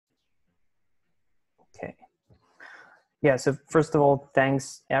Okay. Yeah, so first of all,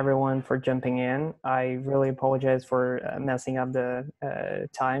 thanks everyone for jumping in. I really apologize for messing up the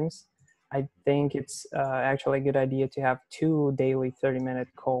times. I think it's actually a good idea to have 2 daily 30-minute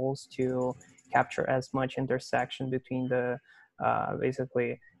calls to capture as much intersection between the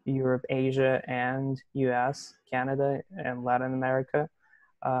basically Europe, Asia, and US, Canada, and Latin America.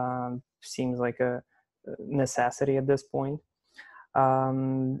 Seems like a necessity at this point.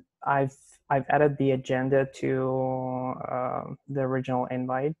 I've added the agenda to the original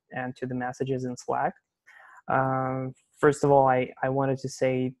invite and to the messages in Slack. First of all, I wanted to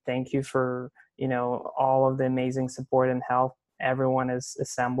say thank you for all of the amazing support and help everyone is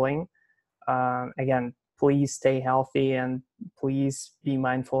assembling. Again, please stay healthy and please be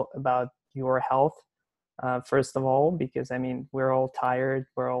mindful about your health. First of all, because I mean we're all tired,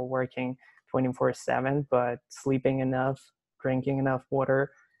 we're all working 24/7, but sleeping enough, drinking enough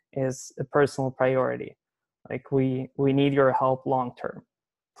water is a personal priority. Like we need your help long term.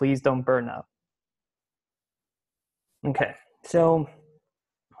 Please don't burn out. Okay, so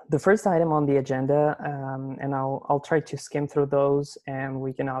the first item on the agenda, and I'll try to skim through those, and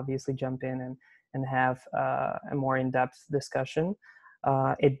we can obviously jump in and have a more in-depth discussion.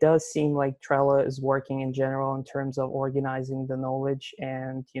 It does seem like Trello is working in general in terms of organizing the knowledge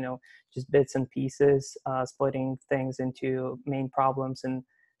and just bits and pieces, splitting things into main problems and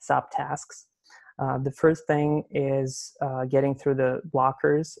subtasks. The first thing is getting through the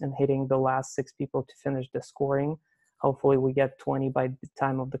blockers and hitting the last 6 people to finish the scoring. Hopefully we get 20 by the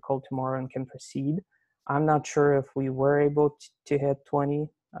time of the call tomorrow and can proceed. I'm not sure if we were able to hit 20.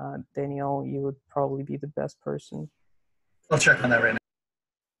 Daniel, you would probably be the best person. I'll check on that right now.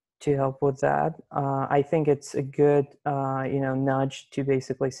 To help with that. I think it's a good, nudge to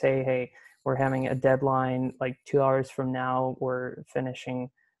basically say, hey, we're having a deadline, like 2 hours from now, we're finishing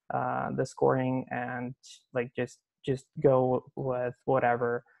the scoring, and like just go with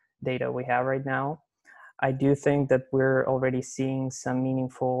whatever data we have right now. I do think that we're already seeing some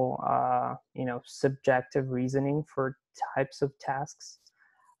meaningful, subjective reasoning for types of tasks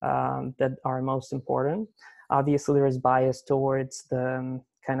that are most important. Obviously, there is bias towards the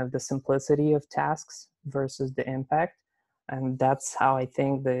kind of the simplicity of tasks versus the impact. And that's how I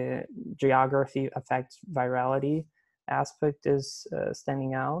think the geography affects virality aspect is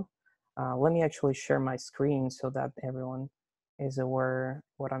standing out. Let me actually share my screen so that everyone is aware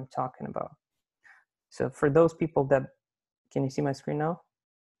what I'm talking about. So for those people that, can you see my screen now?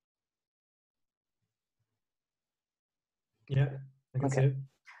 Yeah, I can see it.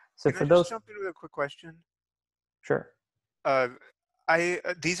 So can for I those, just jump in with a quick question? Sure.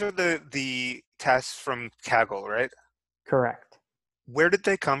 These are the tasks from Kaggle, right? Correct. Where did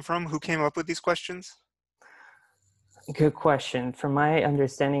they come from? Who came up with these questions? Good question. From my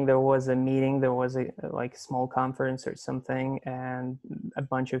understanding, there was a meeting, there was a like small conference or something, and a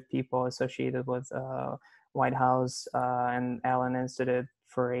bunch of people associated with White House and Allen Institute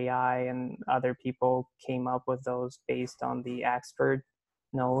for AI and other people came up with those based on the expert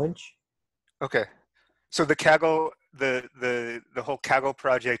knowledge. Okay, so the Kaggle, the whole Kaggle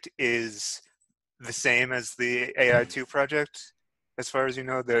project is the same as the AI2 project, as far as you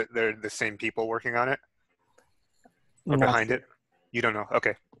know. They're the same people working on it. Or behind it? You don't know.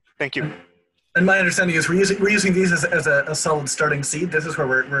 Okay, thank you. And my understanding is we're using these as a solid starting seed. This is where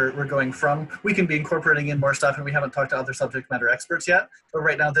we're going from. We can be incorporating in more stuff, and we haven't talked to other subject matter experts yet. But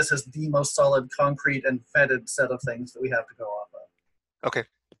right now, this is the most solid, concrete, and vetted set of things that we have to go off of. Okay.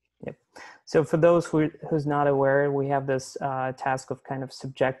 Yep. So for those who's not aware, we have this task of kind of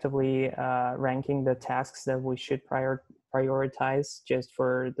subjectively ranking the tasks that we should prioritize just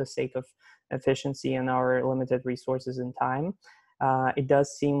for the sake of efficiency and our limited resources and time. It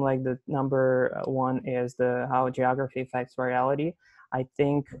does seem like the number one is how geography affects virality. I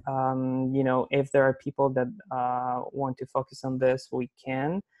think, if there are people that want to focus on this, we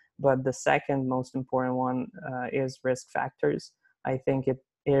can. But the second most important one is risk factors. I think it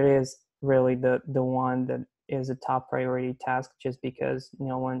is really the one that is a top priority task, just because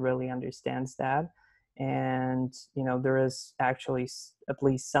no one really understands that. And there is actually at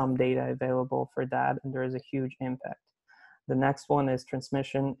least some data available for that, and there is a huge impact. The next one is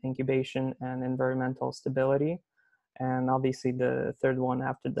transmission, incubation, and environmental stability. And obviously the third one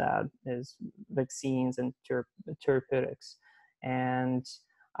after that is vaccines and therapeutics. And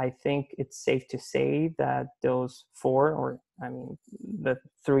I think it's safe to say that those four, or I mean the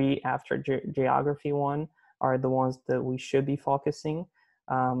three after geography one, are the ones that we should be focusing.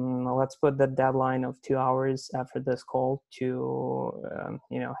 Let's put the deadline of 2 hours after this call to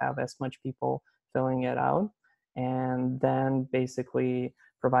have as much people filling it out, and then basically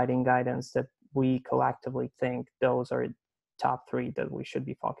providing guidance that we collectively think those are top 3 that we should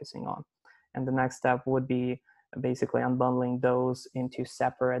be focusing on. And the next step would be basically unbundling those into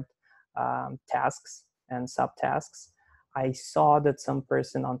separate tasks and subtasks. I saw that some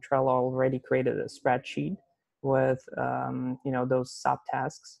person on Trello already created a spreadsheet with those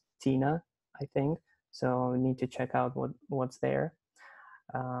subtasks, Tina, I think. So we need to check out what's there.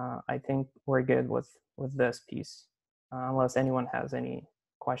 I think we're good with this piece, unless anyone has any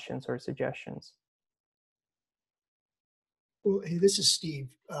questions or suggestions. Well, hey, this is Steve,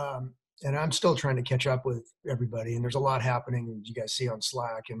 and I'm still trying to catch up with everybody, and there's a lot happening, as you guys see on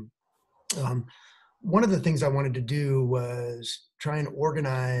Slack. And one of the things I wanted to do was try and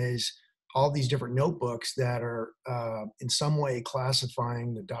organize all these different notebooks that are in some way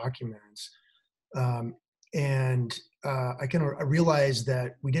classifying the documents. I realized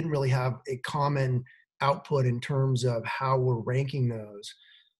that we didn't really have a common output in terms of how we're ranking those.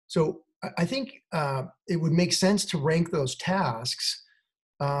 So I think it would make sense to rank those tasks,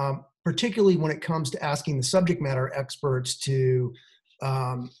 particularly when it comes to asking the subject matter experts to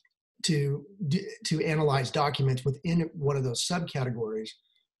analyze documents within one of those subcategories.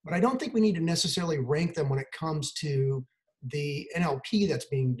 But I don't think we need to necessarily rank them when it comes to the NLP that's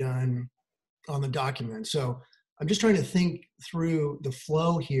being done on the document. So I'm just trying to think through the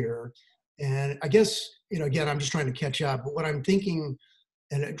flow here. And I guess, again, I'm just trying to catch up. But what I'm thinking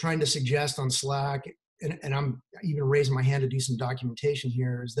and trying to suggest on Slack, and I'm even raising my hand to do some documentation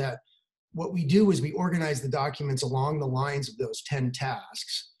here, is that what we do is we organize the documents along the lines of those 10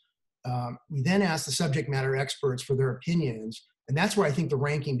 tasks. We then ask the subject matter experts for their opinions. And that's where I think the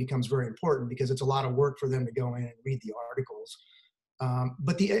ranking becomes very important, because it's a lot of work for them to go in and read the articles.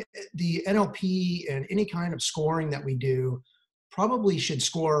 But the NLP and any kind of scoring that we do probably should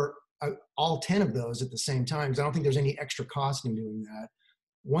score all 10 of those at the same time, because I don't think there's any extra cost in doing that.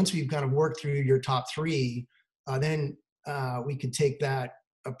 Once we've kind of worked through your top 3, then we could take that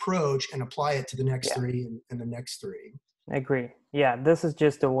approach and apply it to the next 3 and the next 3. I agree. Yeah, this is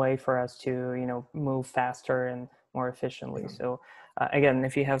just a way for us to, move faster and more efficiently. Yeah. So again,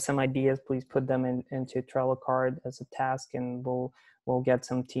 if you have some ideas, please put them into Trello card as a task, and we'll get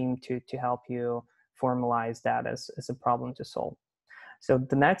some team to help you formalize that as a problem to solve. So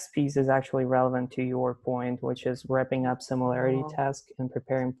the next piece is actually relevant to your point, which is wrapping up similarity task and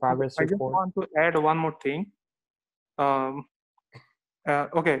preparing progress report. I just want to add one more thing.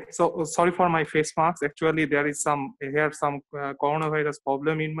 Okay, so sorry for my face mask. Actually, there is some coronavirus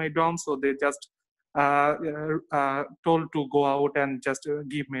problem in my dorm, so they just told to go out and just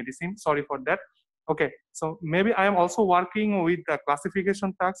give medicine. Sorry for that. Okay, so maybe I am also working with the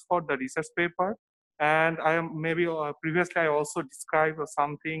classification task for the research paper, and I am maybe previously I also described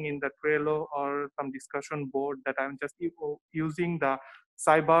something in the Trello or some discussion board that I'm just using the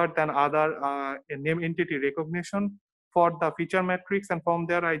Cybert and other name entity recognition for the feature matrix, and from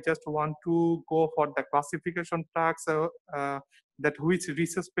there I just want to go for the classification tags that which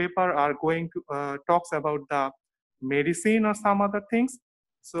research paper are going to talks about the medicine or some other things.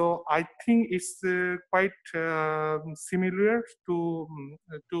 So I think it's quite similar to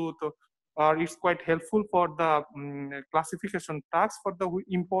or it's quite helpful for the classification tags for the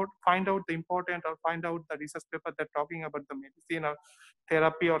find out the important or find out the research paper that talking about the medicine or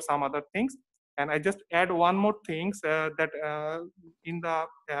therapy or some other things. And I just add one more things that in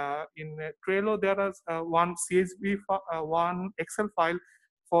Trello there is one CSV, one Excel file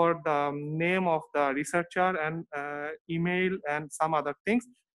for the name of the researcher and email and some other things.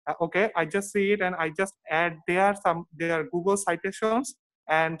 Okay, I just see it and I just add their Google citations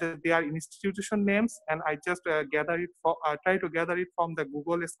and their institution names, and I just gather it try to gather it from the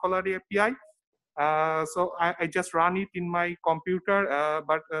Google Scholarly API. So I just run it in my computer,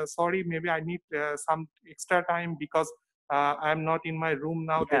 but sorry, maybe I need some extra time because I'm not in my room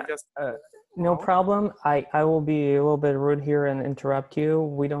now. Yeah, they just no problem. I will be a little bit rude here and interrupt you.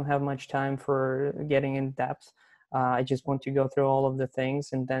 We don't have much time for getting in depth. I just want to go through all of the things,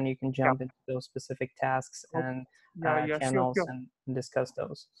 and then you can jump into those specific tasks and channels sure. and discuss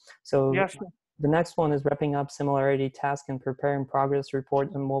those. So the next one is wrapping up similarity task and preparing progress report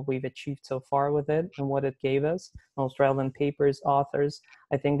on what we've achieved so far with it and what it gave us, most relevant papers, authors.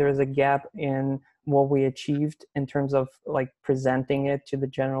 I think there is a gap in what we achieved in terms of like presenting it to the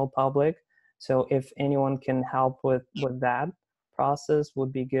general public. So if anyone can help with that process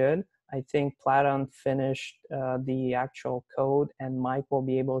would be good. I think Platon finished the actual code, and Mike will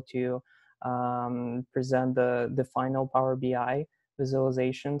be able to present the final Power BI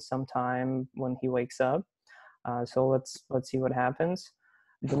visualization sometime when he wakes up. So let's see what happens.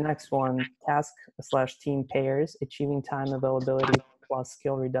 The next one, task/team pairs, achieving time availability plus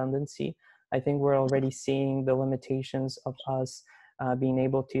skill redundancy. I think we're already seeing the limitations of us being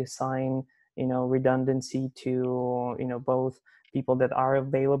able to assign, redundancy to, both people that are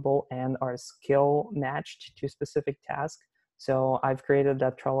available and are skill matched to specific tasks. So I've created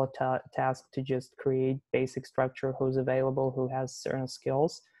that Trello task to just create basic structure, who's available, who has certain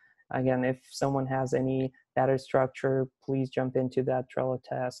skills. Again, if someone has any better structure, please jump into that Trello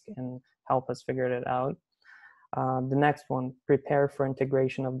task and help us figure it out. The next one, prepare for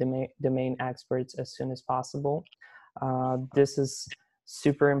integration of domain experts as soon as possible. This is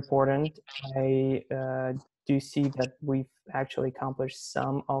super important. I do see that we've actually accomplished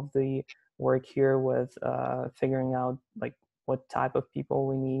some of the work here with figuring out like what type of people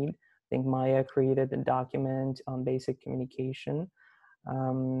we need. I think Maya created a document on basic communication.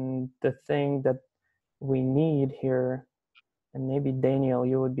 The thing that we need here, and maybe Daniel,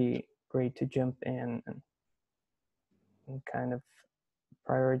 you would be great to jump in and kind of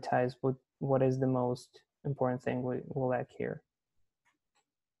prioritize what is the most important thing we'll lack here.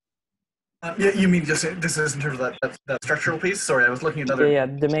 Yeah, you mean just this is in terms of that structural piece? Sorry, I was looking at other. Yeah,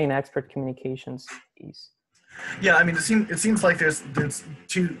 domain expert communications piece. Yeah, I mean, it seems like there's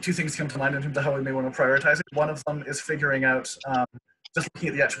two things come to mind in terms of how we may want to prioritize it. One of them is figuring out, just looking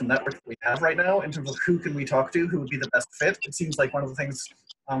at the actual network that we have right now in terms of who can we talk to, who would be the best fit. It seems like one of the things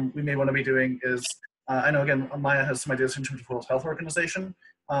we may want to be doing is, I know again, Maya has some ideas in terms of World Health Organization.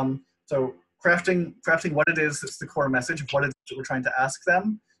 So crafting what it is that's the core message of what it is that we're trying to ask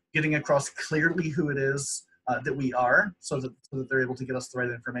them, getting across clearly who it is that we are, so that they're able to get us the right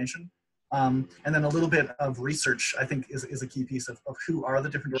information. And then a little bit of research, I think, is a key piece of who are the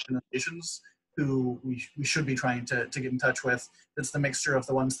different organizations who we should be trying to get in touch with. It's the mixture of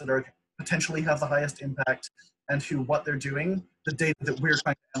the ones that are potentially have the highest impact and who what they're doing, the data that we're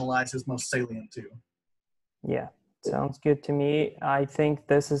trying to analyze is most salient to. Yeah, sounds good to me. I think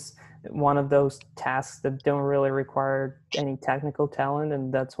this is one of those tasks that don't really require any technical talent,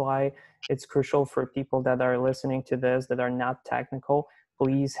 and that's why it's crucial for people that are listening to this that are not technical.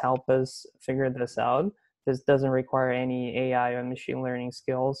 Please help us figure this out. This doesn't require any AI or machine learning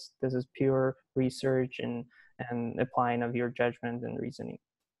skills. This is pure research and applying of your judgment and reasoning.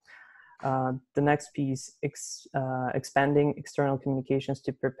 The next piece, expanding external communications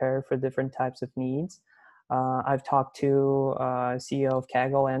to prepare for different types of needs. I've talked to CEO of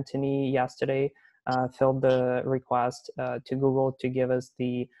Kaggle, Anthony, yesterday, filled the request to Google to give us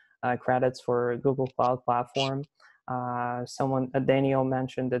the credits for Google Cloud Platform. Daniel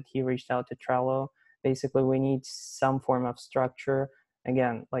mentioned that he reached out to Trello. Basically, we need some form of structure.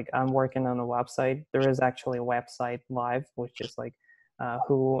 Again, like I'm working on a website. There is actually a website live, which is like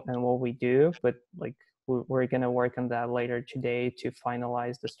who and what we do, but like we're going to work on that later today to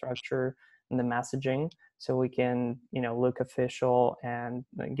finalize the structure and the messaging so we can, look official and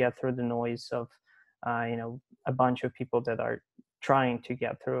get through the noise of, a bunch of people that are trying to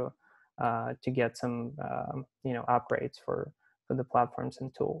get through to get some, upgrades for the platforms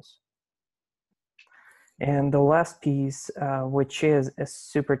and tools. And the last piece, which is a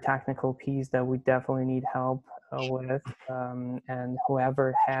super technical piece that we definitely need help with, and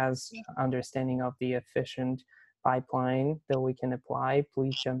whoever has understanding of the efficient pipeline that we can apply,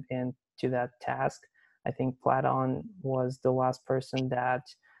 please jump in to that task. I think Platon was the last person that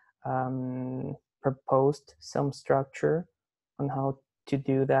proposed some structure on how to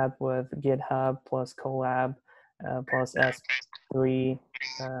do that with GitHub plus Collab plus S3,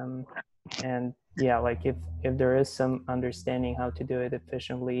 and yeah, like if there is some understanding how to do it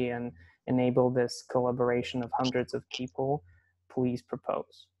efficiently and enable this collaboration of hundreds of people, please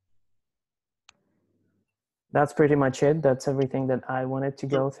propose. That's pretty much it. That's everything that I wanted to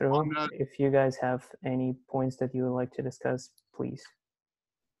go through. If you guys have any points that you would like to discuss, please.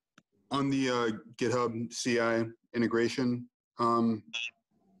 On the GitHub CI integration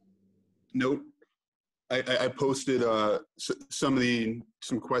note, I posted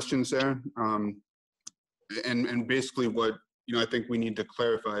some questions there, and basically what I think we need to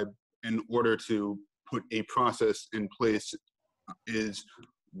clarify in order to put a process in place is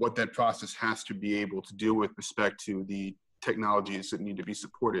what that process has to be able to do with respect to the technologies that need to be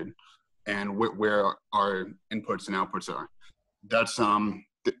supported and where our inputs and outputs are. That's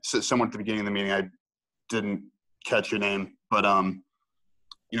someone at the beginning of the meeting, I didn't catch your name, but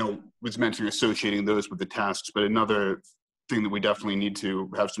was mentioning associating those with the tasks. But another thing that we definitely need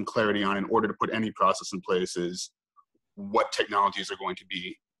to have some clarity on in order to put any process in place is what technologies are going to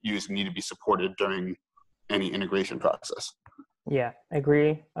be used and need to be supported during any integration process. Yeah,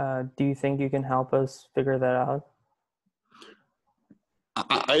 agree. Do you think you can help us figure that out?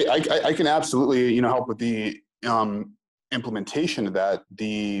 I can absolutely help with the implementation of that.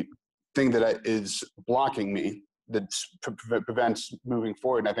 The thing that is blocking me, that prevents moving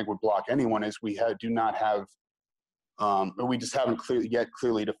forward, and I think would block anyone, is we do not have, or we just haven't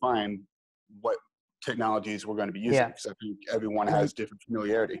clearly defined what technologies we're going to be using, because I think everyone has different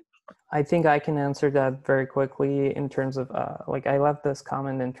familiarity. I think I can answer that very quickly in terms of, like I left this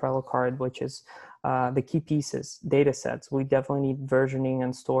comment in Trello card, which is the key pieces, data sets. We definitely need versioning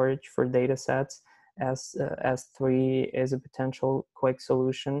and storage for data sets. S3 is a potential quick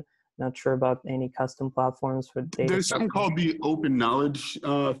solution. Not sure about any custom platforms for data. There's something called the Open Knowledge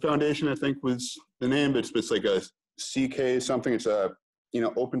Foundation, I think was the name. It's like a CK something. It's a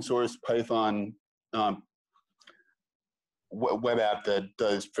open source Python web app that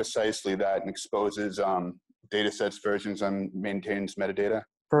does precisely that and exposes data sets, versions, and maintains metadata.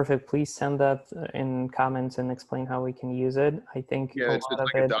 Perfect. Please send that in comments and explain how we can use it. I think it's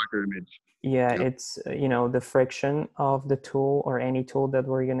like a Docker image. Yeah, it's, the friction of the tool or any tool that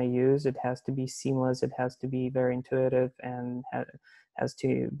we're going to use, it has to be seamless. It has to be very intuitive and has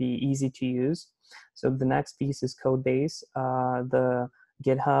to be easy to use. So the next piece is code base. The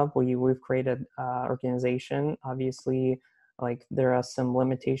GitHub, we've created organization. Obviously, like there are some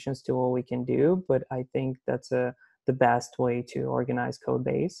limitations to what we can do, but I think that's the best way to organize code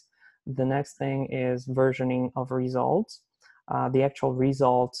base. The next thing is versioning of results. The actual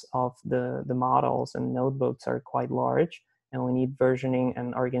results of the models and notebooks are quite large, and we need versioning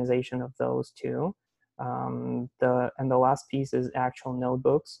and organization of those too. The last piece is actual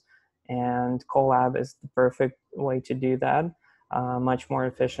notebooks, and Colab is the perfect way to do that. Much more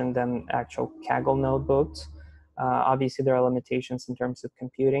efficient than actual Kaggle notebooks. Obviously, there are limitations in terms of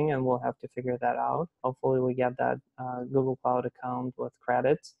computing, and we'll have to figure that out. Hopefully, we get that Google Cloud account with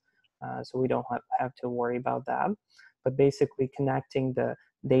credits, so we don't have to worry about that. But basically, connecting the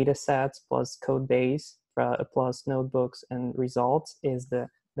data sets plus code base plus notebooks and results is the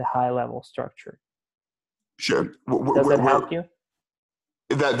high-level structure. Sure. Does that help you?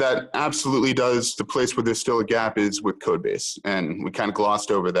 That absolutely does. The place where there's still a gap is with code base, and we kind of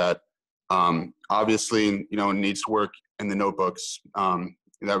glossed over that. Obviously, it needs to work in the notebooks.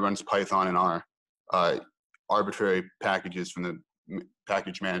 That runs Python and R, arbitrary packages from the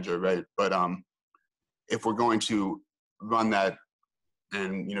package manager, right? But if we're going to run that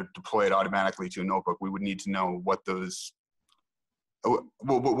and deploy it automatically to a notebook, we would need to know what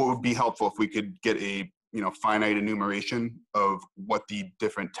would be helpful if we could get a finite enumeration of what the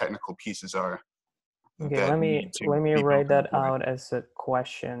different technical pieces are. Okay, let me write that out as a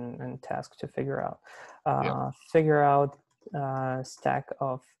question and task to figure out. Figure out stack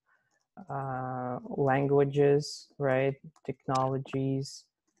of languages, right? Technologies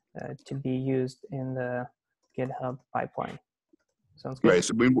to be used in the GitHub pipeline. Sounds good. Right.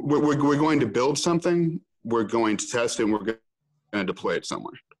 So we're going to build something. We're going to test it. And we're going to deploy it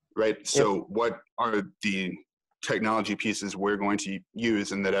somewhere. Right. Yep. So what are the technology pieces we're going to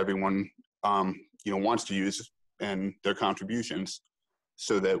use and that everyone wants to use and their contributions,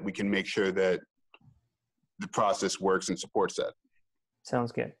 so that we can make sure that the process works and supports that.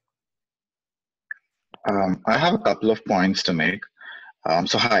 Sounds good. I have a couple of points to make.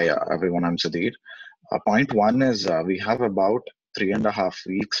 So hi, everyone, I'm Sudhir. Point one is we have about 3.5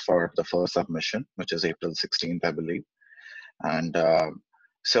 weeks for the first submission, which is April 16th, I believe. And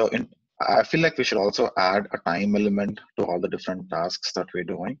I feel like we should also add a time element to all the different tasks that we're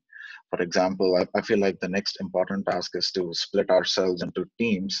doing. For example, I feel like the next important task is to split ourselves into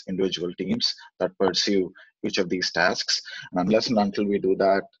teams, individual teams that pursue each of these tasks. And unless and until we do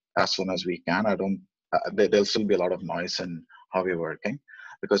that as soon as we can, there'll still be a lot of noise in how we're working.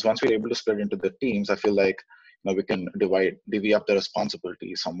 Because once we're able to split into the teams, I feel like we can divvy up the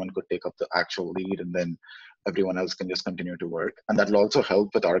responsibilities. Someone could take up the actual lead, and then everyone else can just continue to work. And that'll also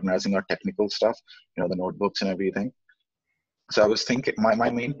help with organizing our technical stuff, the notebooks and everything. So I was thinking, my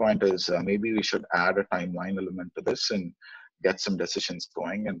main point is maybe we should add a timeline element to this and get some decisions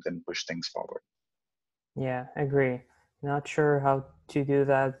going and then push things forward. Yeah, agree. Not sure how to do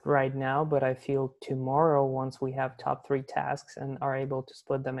that right now, but I feel tomorrow, once we have top 3 tasks and are able to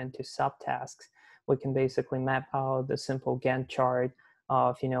split them into subtasks, we can basically map out the simple Gantt chart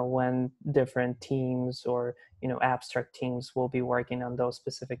of, when different teams or, abstract teams will be working on those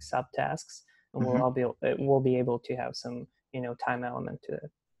specific subtasks. And we'll be able to have some, time element to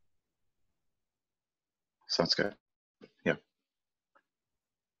it. Sounds good. Yeah.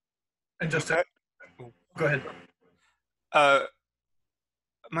 And just go ahead.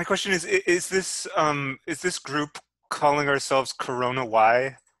 My question is this group calling ourselves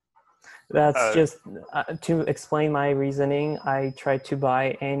CoronaWhy? That's just to explain my reasoning. I tried to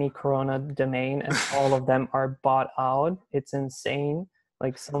buy any Corona domain and all of them are bought out. It's insane.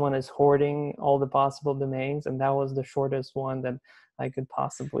 like someone is hoarding all the possible domains, and that was the shortest one that I could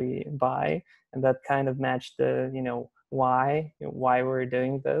possibly buy. And that kind of matched the, why we're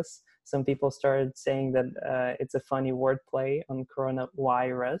doing this. Some people started saying that it's a funny wordplay on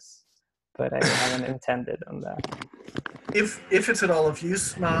CoronaWhy, but I haven't intended on that. If it's at all of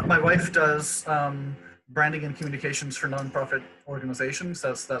use, my wife does branding and communications for nonprofit organizations.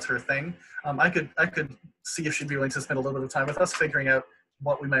 That's her thing. I could see if she'd be willing to spend a little bit of time with us figuring out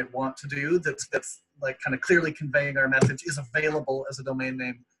what we might want to do that's like kind of clearly conveying our message, is available as a domain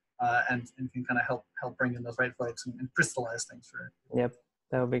name, and can kind of help bring in those right folks and crystallize things for it. Yep,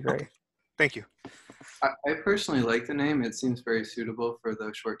 that would be great. Thank you. I personally like the name. It seems very suitable for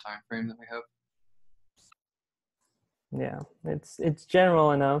the short time frame that we have. Yeah, it's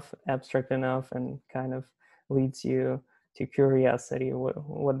general enough, abstract enough, and kind of leads you to curiosity.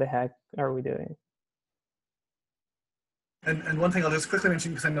 What the heck are we doing? And one thing I'll just quickly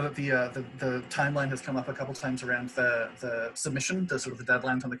mention, because I know that the timeline has come up a couple times around the submission, the sort of the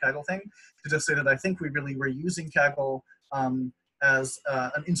deadlines on the Kaggle thing, to just say that I think we really were using Kaggle as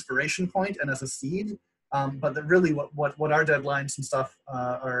an inspiration point and as a seed, but that really what our deadlines and stuff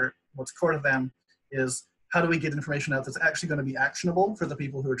are, what's core to them is how do we get information out that's actually going to be actionable for the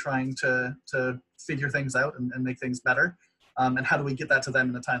people who are trying to figure things out and make things better. And how do we get that to them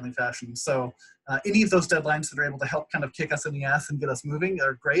in a timely fashion? So any of those deadlines that are able to help kind of kick us in the ass and get us moving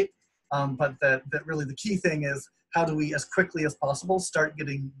are great. But that really the key thing is how do we, as quickly as possible, start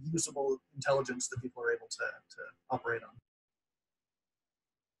getting usable intelligence that people are able to operate on.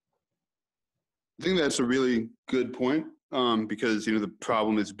 I think that's a really good point, because the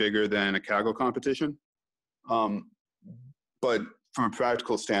problem is bigger than a Kaggle competition. But from a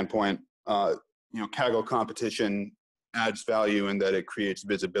practical standpoint, Kaggle competition adds value in that it creates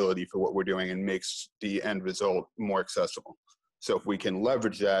visibility for what we're doing and makes the end result more accessible. So if we can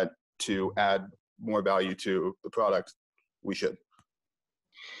leverage that to add more value to the product, we should.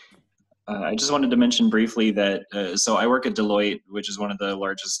 I just wanted to mention briefly that, so I work at Deloitte, which is one of the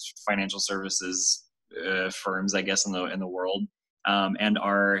largest financial services firms, I guess, in the world. And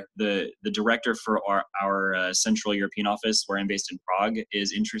the director for our Central European office, where I'm based in Prague,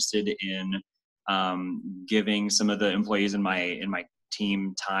 is interested in giving some of the employees in my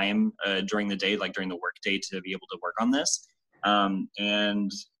team time during the day, like during the work day, to be able to work on this.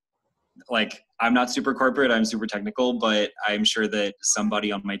 And like, I'm not super corporate, I'm super technical, but I'm sure that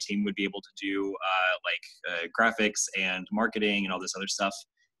somebody on my team would be able to do graphics and marketing and all this other stuff.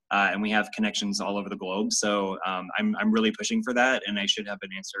 And we have connections all over the globe. So I'm really pushing for that, and I should have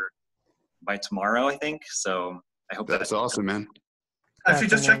an answer by tomorrow, I think. So I hope that's awesome, man. Actually,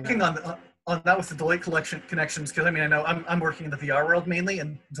 just checking on that with the Deloitte connections, because I know I'm working in the VR world mainly,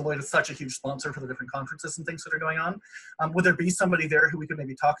 and Deloitte is such a huge sponsor for the different conferences and things that are going on. Would there be somebody there who we could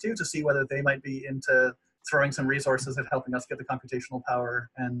maybe talk to see whether they might be into throwing some resources at helping us get the computational power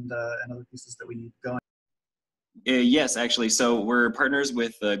and other pieces that we need going? Yes, actually. So we're partners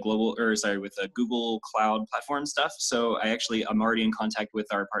with Google Cloud Platform stuff. So I'm already in contact with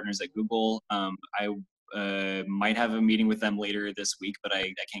our partners at Google. I might have a meeting with them later this week, but I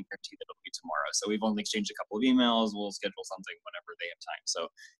can't guarantee that it'll be tomorrow. So we've only exchanged a couple of emails. We'll schedule something whenever they have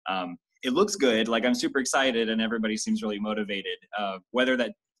time. So it looks good. Like, I'm super excited, and everybody seems really motivated. Whether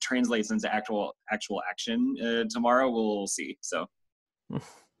that translates into actual action tomorrow, we'll see. So.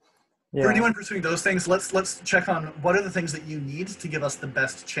 Yeah. For anyone pursuing those things, let's check on what are the things that you need to give us the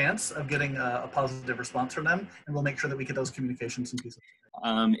best chance of getting a positive response from them, and we'll make sure that we get those communications and pieces.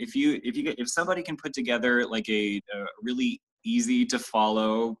 If somebody can put together like a really easy to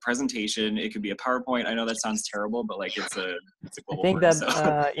follow presentation, it could be a PowerPoint. I know that sounds terrible, but like it's a global. I think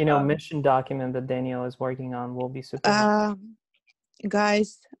word, that mission document that Daniel is working on will be super.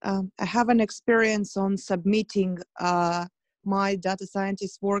 Guys, I have an experience on submitting my data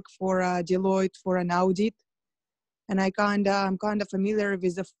scientist work for Deloitte for an audit, and I'm kind of familiar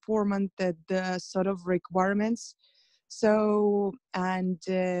with the format, the sort of requirements. So, and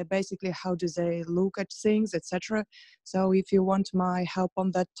basically how do they look at things, etc. So if you want my help on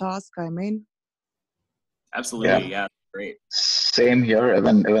that task, I'm in. Absolutely, yeah, great. Same here.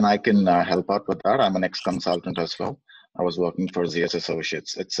 Even I can help out with that. I'm an ex-consultant as well. I was working for ZS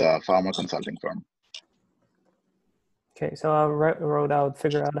Associates. It's a pharma consulting firm. Okay, so I wrote out,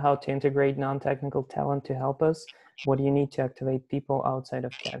 figure out how to integrate non-technical talent to help us. What do you need to activate people outside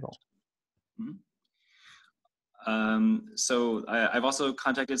of Kaggle? So I've also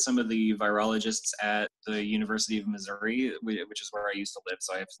contacted some of the virologists at the University of Missouri, which is where I used to live.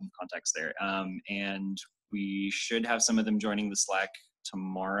 So I have some contacts there. And we should have some of them joining the Slack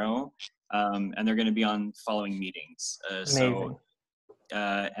tomorrow. And they're going to be on following meetings. Amazing.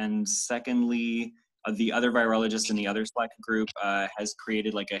 And secondly, the other virologist in the other Slack group has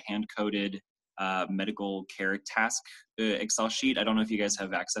created like a hand-coded medical care task Excel sheet. I don't know if you guys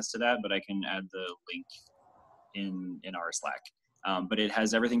have access to that, but I can add the link in our Slack. But it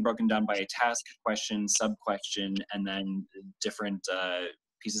has everything broken down by a task, question, sub-question, and then different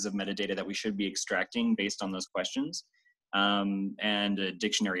pieces of metadata that we should be extracting based on those questions. And a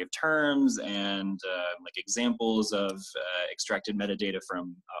dictionary of terms and like examples of extracted metadata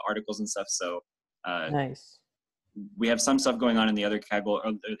from articles and stuff. So Nice. we have some stuff going on in the other Kaggle,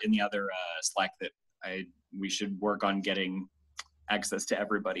 or in the other Slack that we should work on getting access to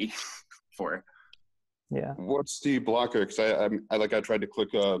everybody for. Yeah. What's the blocker? Because I tried to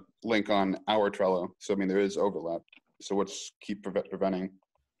click a link on our Trello. So I mean there is overlap. So what's keep preventing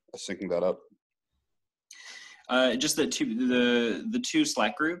us syncing that up? Just that the two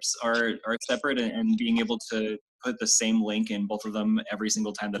Slack groups are separate, and being able to put the same link in both of them every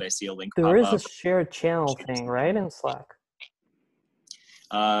single time that I see a link There pop is up. a shared channel thing, right, in Slack?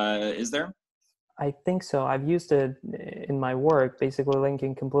 Is there? I think so. I've used it in my work, basically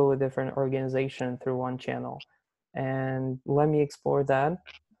linking completely different organization through one channel. And let me explore that.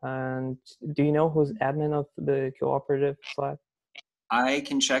 And do you know who's admin of the cooperative Slack? I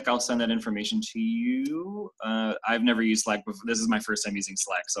can check. I'll send that information to you. I've never used Slack before. This is my first time using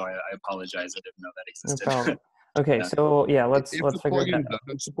Slack, so I apologize. I didn't know that No existed. problem. Okay, Yeah. so yeah, let's If the figure that plugin out.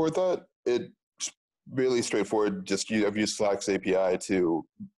 doesn't support that, it's really straightforward. I've used Slack's API to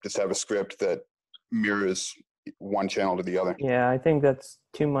just have a script that mirrors one channel to the other. Yeah, I think that's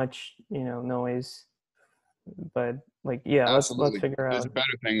too much, noise. But like, yeah, Absolutely. let's figure There's out. a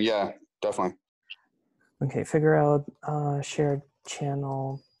better thing. Yeah, definitely. Okay, figure out shared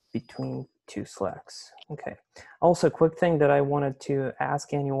channel between two Slacks. Okay. Also, quick thing that I wanted to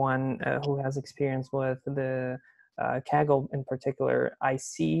ask anyone who has experience with the Kaggle in particular. I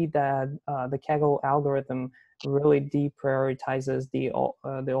see that the Kaggle algorithm really deprioritizes the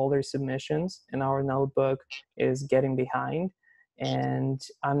older submissions, and our notebook is getting behind. And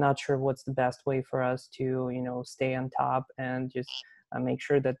I'm not sure what's the best way for us to, stay on top and just make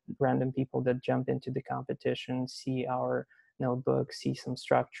sure that random people that jump into the competition see our notebook, see some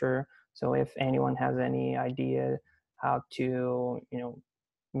structure. So if anyone has any idea how to,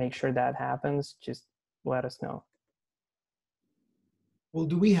 make sure that happens, just let us know. Well,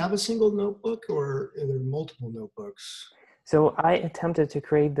 do we have a single notebook or are there multiple notebooks? So I attempted to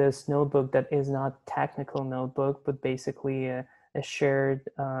create this notebook that is not technical notebook, but basically a shared,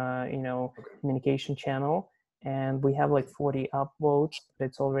 communication channel. And we have like 40 upvotes, but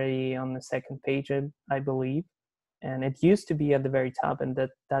it's already on the second page, I believe. And it used to be at the very top, and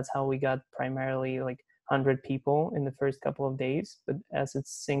that's how we got primarily like 100 people in the first couple of days. But as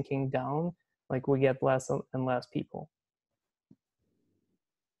it's sinking down, like we get less and less people.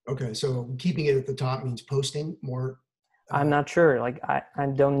 Okay, so keeping it at the top means posting more? I'm not sure. Like I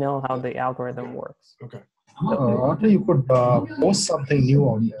don't know how the algorithm works. Okay. Or you could post something new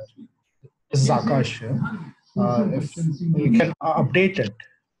on there. This is Akash. If you can update it.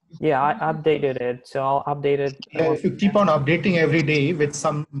 Yeah, I updated it, so I'll update it. Yeah, if you keep on updating every day with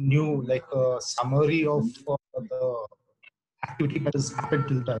some new, like a summary of the activity that has happened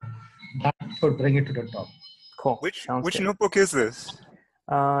till then, that would bring it to the top. Cool. Which good. notebook is this?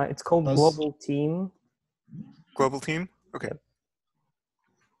 It's called Global Team. Global Team? Okay.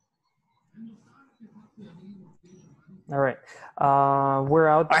 Yep. All right. We're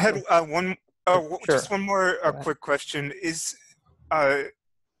out. I had Sure. just one more quick question.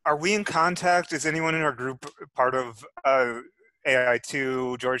 Are we in contact? Is anyone in our group part of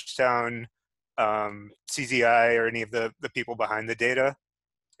AI2, Georgetown, CZI, or any of the people behind the data?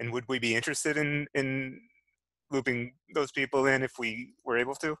 And would we be interested in looping those people in if we were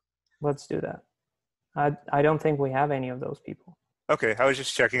able to? Let's do that. I don't think we have any of those people. Okay, I was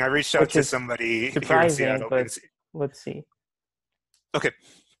just checking. I reached out to somebody here in Seattle. But let's see. Okay.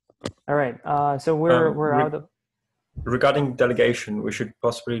 All right. So we're out of. Regarding delegation, we should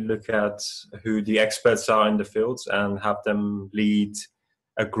possibly look at who the experts are in the fields and have them lead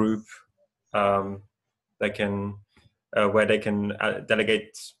a group that can where they can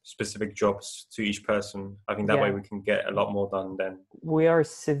delegate specific jobs to each person. I think that way we can get a lot more done then. We are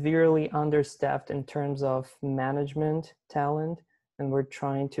severely understaffed in terms of management talent, and we're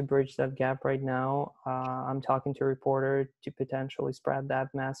trying to bridge that gap right now. I'm talking to a reporter to potentially spread that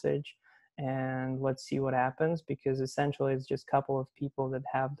message, and let's see what happens, because essentially it's just a couple of people that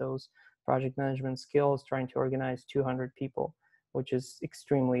have those project management skills trying to organize 200 people, which is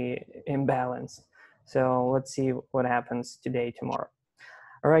extremely imbalanced. So let's see what happens today, tomorrow.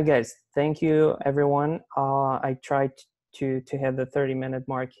 All right, guys, thank you, everyone. I tried to hit the 30-minute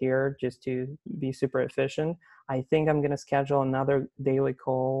mark here, just to be super efficient. I think I'm going to schedule another daily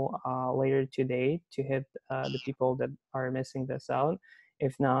call later today to hit the people that are missing this out.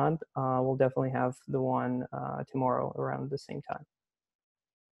 If not, we'll definitely have the one tomorrow around the same time.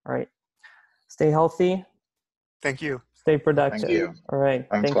 All right. Stay healthy. Thank you. Stay productive. Thank you. All right.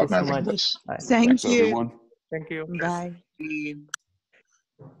 Thanks Thank for you so organizing much. this. Bye. Thank Thanks, you. everyone. Thank you. Bye.